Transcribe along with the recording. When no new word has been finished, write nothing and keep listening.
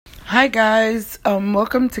Hi guys,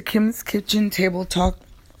 welcome to Kim's Kitchen Table Talk,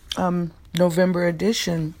 November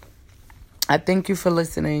edition. I thank you for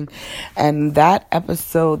listening. And that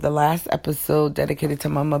episode, the last episode dedicated to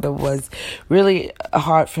my mother, was really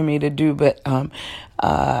hard for me to do, but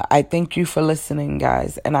I thank you for listening,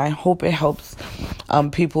 guys, and I hope it helps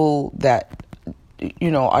people that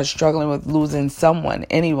are struggling with losing someone,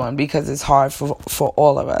 anyone, because it's hard for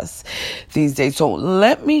all of us these days. So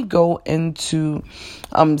let me go into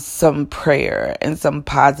some prayer and some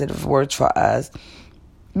positive words for us,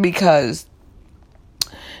 because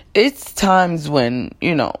it's times when,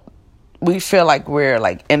 we feel like we're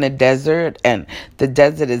like in a desert, and the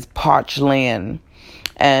desert is parched land.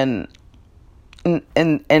 And in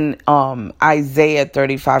Isaiah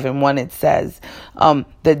 35:1, it says,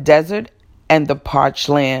 the desert and the parched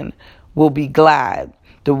land will be glad.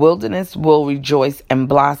 The wilderness will rejoice and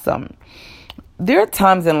blossom. There are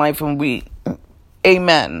times in life when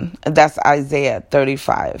amen. That's Isaiah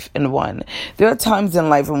 35:1. There are times in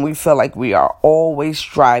life when we feel like we are always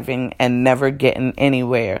striving and never getting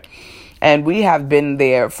anywhere. And we have been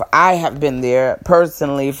there. I have been there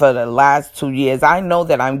personally for the last 2 years. I know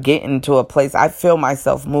that I'm getting to a place. I feel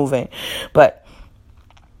myself moving,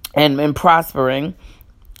 and prospering.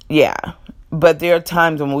 Yeah. But there are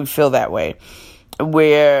times when we feel that way,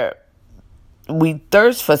 where we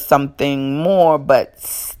thirst for something more, but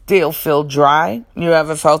still feel dry. You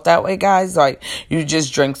ever felt that way, guys? Like you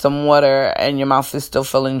just drink some water and your mouth is still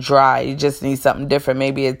feeling dry. You just need something different.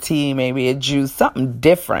 Maybe a tea, maybe a juice, something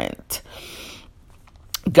different.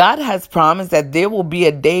 God has promised that there will be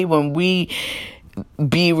a day when we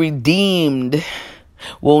be redeemed.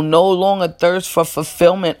 Will no longer thirst for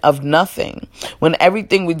fulfillment of nothing, when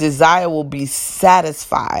everything we desire will be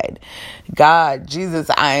satisfied. God, Jesus,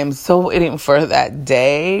 I am so waiting for that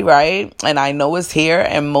day, right? And I know it's here,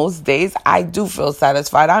 and most days I do feel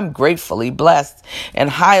satisfied. I'm gratefully blessed and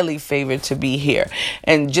highly favored to be here.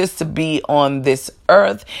 And just to be on this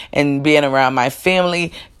earth and being around my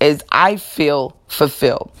family I feel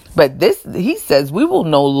fulfilled. But he says we will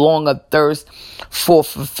no longer thirst for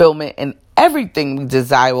fulfillment, and everything we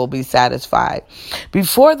desire will be satisfied.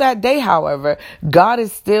 Before that day, however, God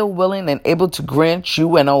is still willing and able to grant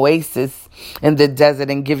you an oasis in the desert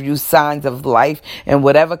and give you signs of life in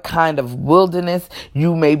whatever kind of wilderness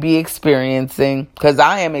you may be experiencing. Because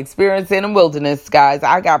I am experiencing a wilderness, guys.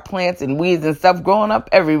 I got plants and weeds and stuff growing up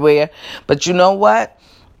everywhere. But you know what?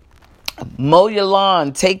 Mow your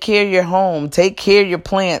lawn, take care of your home, take care of your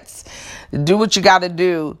plants. Do what you got to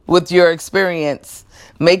do with your experience.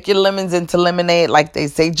 Make your lemons into lemonade, like they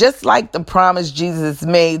say. Just like the promise Jesus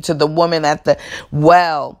made to the woman at the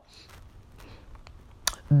well.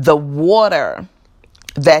 The water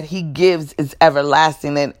that he gives is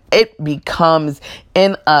everlasting, and it becomes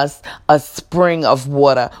in us a spring of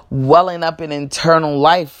water, welling up in eternal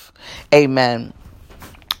life. Amen.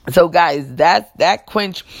 So guys, that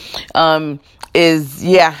quench is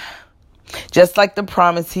just like the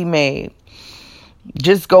promise he made.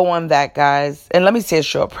 Just go on that, guys. And let me say a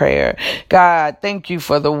short prayer. God, thank you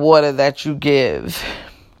for the water that you give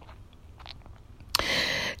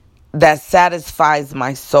that satisfies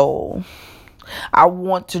my soul. I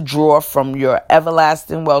want to draw from your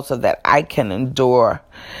everlasting well so that I can endure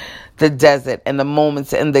the desert and the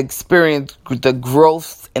moments and the experience, the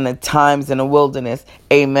growth and the times in the wilderness.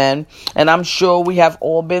 Amen. And I'm sure we have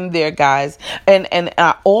all been there, guys. And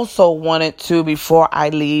I also wanted to, before I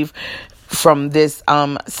leave from this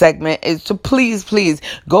segment, is to please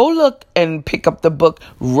go look and pick up the book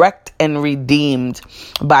Wrecked and Redeemed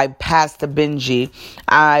by Pastor Benji.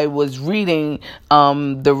 I was reading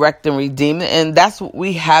the Wrecked and Redeemed, and that's what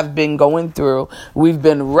we have been going through. We've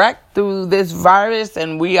been wrecked through this virus,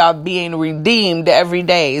 and we are being redeemed every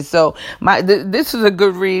day. So this is a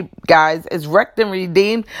good read, guys. It's Wrecked and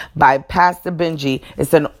Redeemed by Pastor Benji.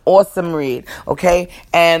 It's an awesome read, okay?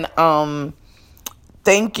 And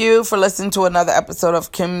thank you for listening to another episode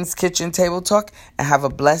of Kim's Kitchen Table Talk, and have a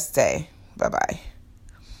blessed day. Bye-bye.